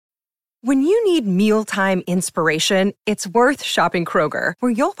When you need mealtime inspiration, it's worth shopping Kroger,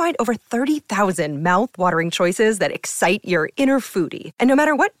 where you'll find over 30,000 mouth-watering choices that excite your inner foodie. And no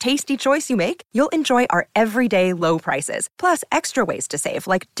matter what tasty choice you make, you'll enjoy our everyday low prices, plus extra ways to save,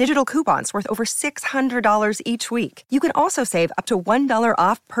 like digital coupons worth over $600 each week. You can also save up to $1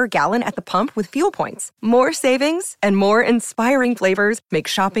 off per gallon at the pump with fuel points. More savings and more inspiring flavors make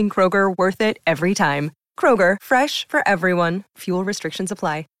shopping Kroger worth it every time. Kroger, fresh for everyone. Fuel restrictions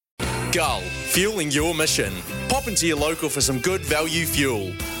apply. Gull, fueling your mission. Pop into your local for some good value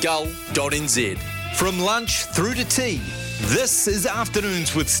fuel. Gull.nz. From lunch through to tea, this is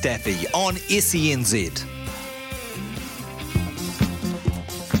Afternoons with Staffy on SENZ.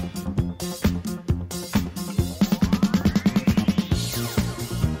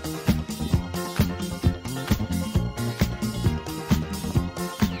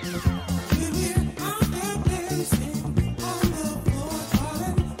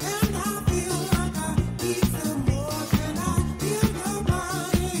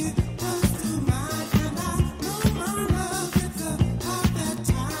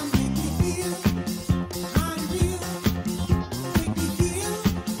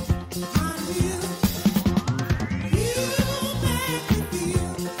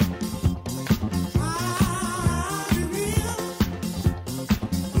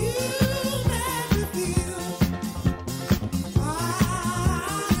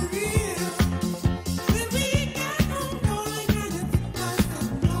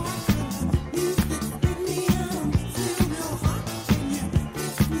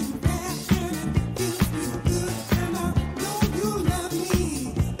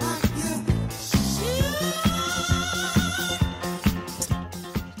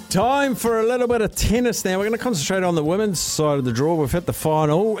 Time for a little bit of tennis now. We're going to concentrate on the women's side of the draw. We've hit the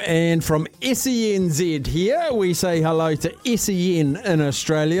final, and from SENZ here, we say hello to SEN in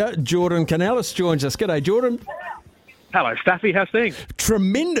Australia. Jordan Kounelis joins us. G'day, Jordan. Hello, Staffy. How's things?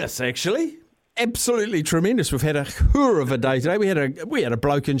 Tremendous, actually. Absolutely tremendous. We've had a hoor of a day today. We had a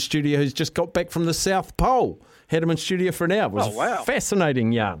bloke in studio who's just got back from the South Pole. Had him in studio for an hour. It was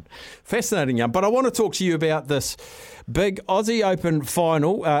fascinating yarn. Fascinating yarn. But I want to talk to you about this big Aussie Open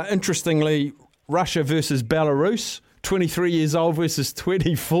final. Interestingly, Russia versus Belarus, 23 years old versus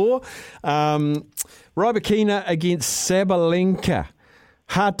 24. Rybakina against Sabalenka.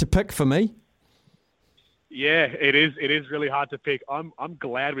 Hard to pick for me. Yeah, it is. It is really hard to pick. I'm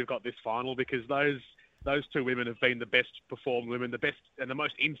glad we've got this final because those two women have been the best performed women, the best and the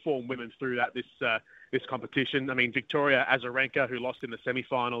most informed women throughout this competition. I mean, Victoria Azarenka, who lost in the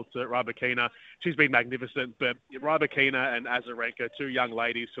semi-final to Rybakina, she's been magnificent. But Rybakina and Azarenka, two young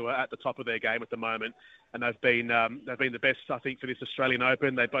ladies who are at the top of their game at the moment, and they've been the best, I think, for this Australian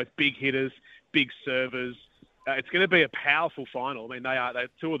Open. They're both big hitters, big servers. It's going to be a powerful final. I mean, they're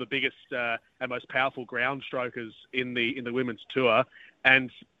two of the biggest and most powerful ground strokers in the women's tour, and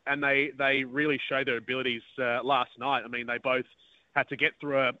they really showed their abilities last night. I mean, they both had to get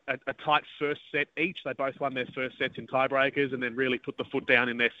through a tight first set each. They both won their first sets in tiebreakers and then really put the foot down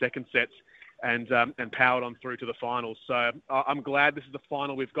in their second sets and powered on through to the finals. So I'm glad this is the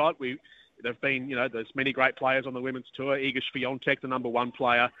final we've got. There've been, there's many great players on the women's tour. Iga Swiatek, the number one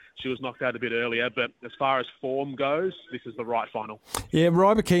player, she was knocked out a bit earlier. But as far as form goes, this is the right final. Yeah,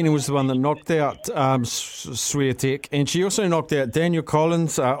 Rybakina was the one that knocked out Swiatek, and she also knocked out Daniel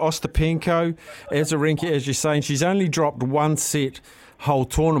Collins, Ostapenko, Azarenka, as you're saying. She's only dropped one set whole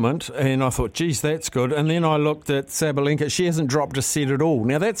tournament, and I thought, geez, that's good. And then I looked at Sabalenka. She hasn't dropped a set at all.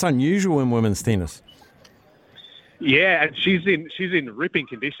 Now, that's unusual in women's tennis. Yeah, and she's in ripping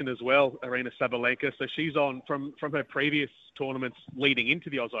condition as well, Aryna Sabalenka. So she's on from her previous tournaments leading into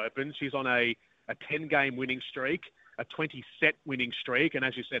the Oz Open. She's on a 10-game winning streak, a 20-set winning streak, and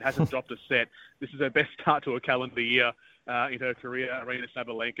as you said, hasn't dropped a set. This is her best start to a calendar year in her career, Aryna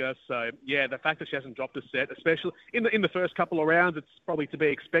Sabalenka. So yeah, the fact that she hasn't dropped a set, especially in the first couple of rounds, it's probably to be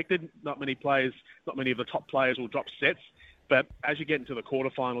expected. Not many of the top players will drop sets. But as you get into the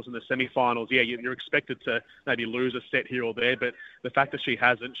quarterfinals and the semifinals, yeah, you're expected to maybe lose a set here or there. But the fact that she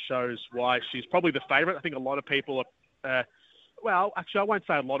hasn't shows why she's probably the favourite. I think a lot of people are, well, actually, I won't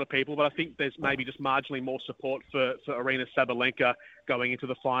say a lot of people, but I think there's maybe just marginally more support for Aryna Sabalenka going into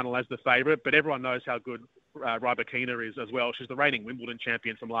the final as the favourite. But everyone knows how good Rybakina is as well. She's the reigning Wimbledon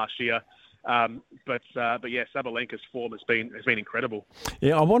champion from last year. But yeah, Sabalenka's form has been incredible.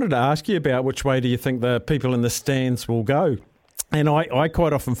 Yeah, I wanted to ask you about which way do you think the people in the stands will go? And I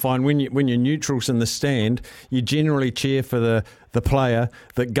quite often find when you're neutrals in the stand, you generally cheer for the player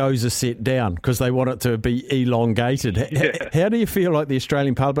that goes a set down because they want it to be elongated. Yeah. How do you feel like the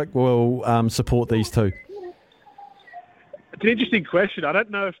Australian public will support these two? an interesting question. I don't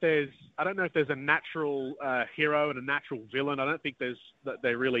know if there's a natural hero and a natural villain. I don't think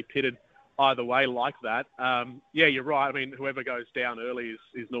they're really pitted either way like that. Yeah, you're right. I mean, whoever goes down early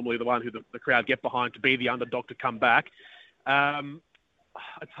is normally the one who the crowd get behind to be the underdog to come back.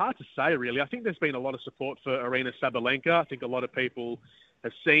 It's hard to say, really. I think there's been a lot of support for Aryna Sabalenka. I think a lot of people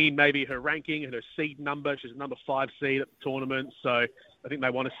have seen maybe her ranking and her seed number. She's a number 5 seed at the tournament, so I think they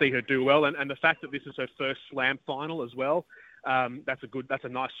want to see her do well. And the fact that this is her first Slam final as well, that's a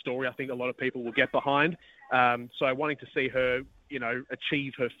nice story. I think a lot of people will get behind. So wanting to see her,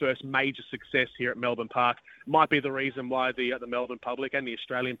 achieve her first major success here at Melbourne Park might be the reason why the Melbourne public and the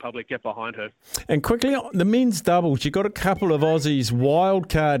Australian public get behind her. And quickly, the men's doubles, you've got a couple of Aussies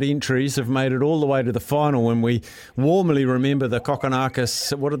wildcard entries have made it all the way to the final, and we warmly remember the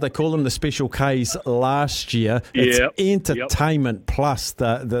Kounelis, what did they call them, the Special Ks last year. It's entertainment plus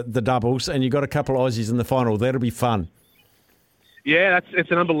the doubles, and you've got a couple of Aussies in the final. That'll be fun. Yeah,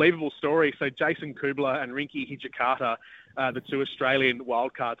 it's an unbelievable story. So Jason Kubler and Rinky Hijikata, the two Australian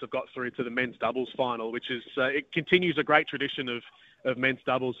wildcards, have got through to the men's doubles final, which is it continues a great tradition of men's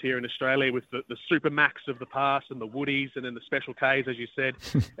doubles here in Australia with the Super Max of the past and the Woodies and then the Special Ks, as you said.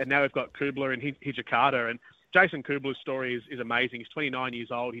 And now we've got Kubler and Hijikata. And Jason Kubler's story is amazing. He's 29 years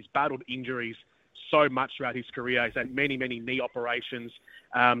old. He's battled injuries so much throughout his career. He's had many, many knee operations.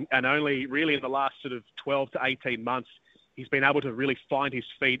 And only really in the last sort of 12 to 18 months, he's been able to really find his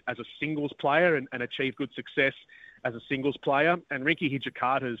feet as a singles player and achieve good success as a singles player. And Rinky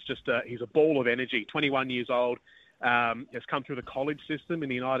Hijikata is he's a ball of energy, 21 years old, has come through the college system in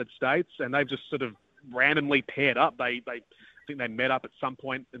the United States, and they've just sort of randomly paired up. I think they met up at some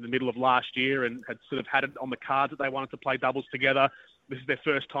point in the middle of last year and had sort of had it on the cards that they wanted to play doubles together. This is their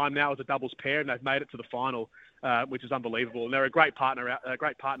first time now as a doubles pair, and they've made it to the final, which is unbelievable. And they're a great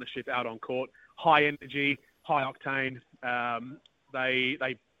partnership out on court. High energy, high octane.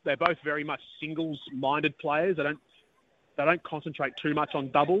 They're both very much singles-minded players. They don't concentrate too much on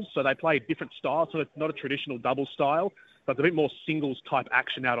doubles, so they play different styles. So it's not a traditional double style, but it's a bit more singles-type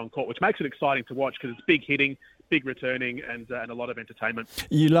action out on court, which makes it exciting to watch because it's big hitting, big returning, and a lot of entertainment.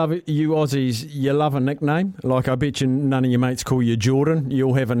 You love it, you Aussies. You love a nickname. Like I bet you none of your mates call you Jordan. You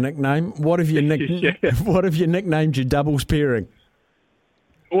all have a nickname. What have you What have you nicknamed your doubles pairing?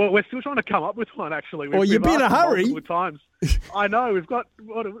 Well, we're still trying to come up with one, actually. You better hurry. Times. I know. We've got,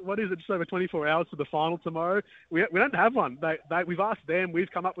 what is it, just over 24 hours for the final tomorrow. We don't have one. We've asked them. We've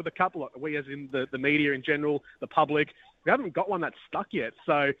come up with a couple. We, as in the media in general, the public. We haven't got one that's stuck yet.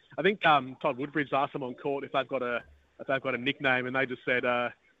 So I think Todd Woodbridge asked them on court if they've got a nickname, and they just said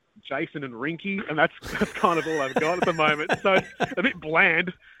Jason and Rinky, and that's kind of all I've got at the moment. So it's a bit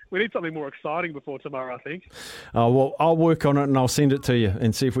bland. We need something more exciting before tomorrow, I think. Oh, well, I'll work on it and I'll send it to you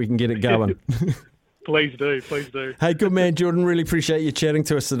and see if we can get it going. Please do. Hey, good man, Jordan. Really appreciate you chatting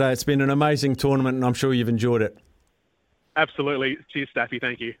to us today. It's been an amazing tournament and I'm sure you've enjoyed it. Absolutely. Cheers, Staffy.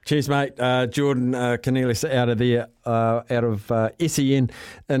 Thank you. Cheers, mate. Jordan Kounelis out of SEN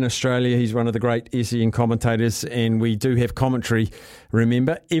in Australia. He's one of the great SEN commentators, and we do have commentary,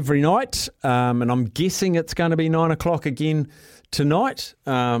 remember, every night. And I'm guessing it's going to be 9 o'clock again tonight.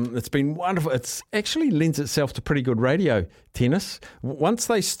 It's been wonderful. It's actually lends itself to pretty good radio tennis. Once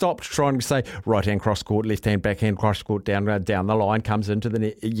they stopped trying to say right-hand cross-court, left-hand backhand cross-court, down the line, comes into the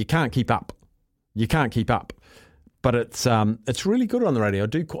net, you can't keep up. But it's really good on the radio.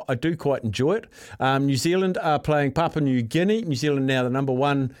 I do quite enjoy it. New Zealand are playing Papua New Guinea. New Zealand now the number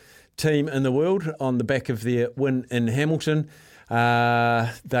 1 team in the world on the back of their win in Hamilton. They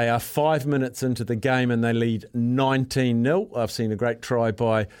are 5 minutes into the game and they lead 19-0. I've seen a great try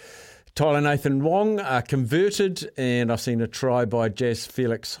by Tyler Nathan Wong, converted, and I've seen a try by Jazz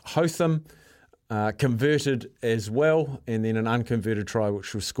Felix Hotham, converted as well, and then an unconverted try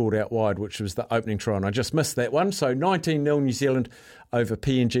which was scored out wide, which was the opening try, and I just missed that one. So 19-0 New Zealand over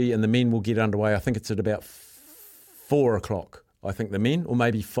PNG, and the men will get underway. I think it's at about 4 o'clock, I think the men, or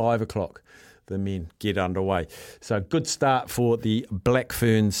maybe 5 o'clock. The men get underway. So good start for the Black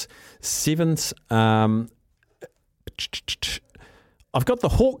Ferns Sevens. I've got the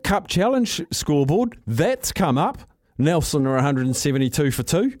Hawke Cup Challenge scoreboard. That's come up. Nelson are 172 for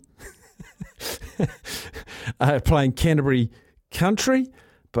 2. Playing Canterbury Country.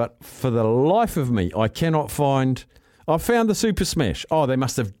 But for the life of me, I cannot find... I found the Super Smash. Oh, they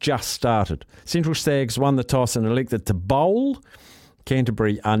must have just started. Central Stags won the toss and elected to bowl.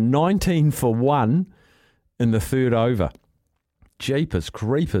 Canterbury are 19 for 1 in the third over. Jeepers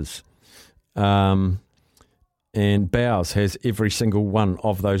creepers. And Bowes has every single one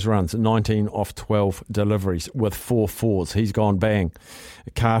of those runs. 19 off 12 deliveries with 4 fours. He's gone bang.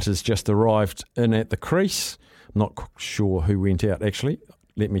 Carter's just arrived in at the crease. Not sure who went out, actually.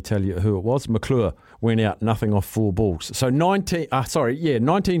 Let me tell you who it was. McClure went out, nothing off 4 balls. So 19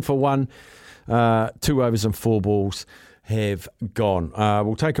 for 1, 2 overs and 4 balls have gone.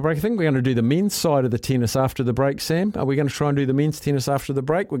 We'll take a break. I think we're going to do the men's side of the tennis after the break, Sam. Are we going to try and do the men's tennis after the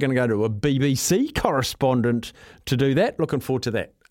break? We're going to go to a BBC correspondent to do that. Looking forward to that.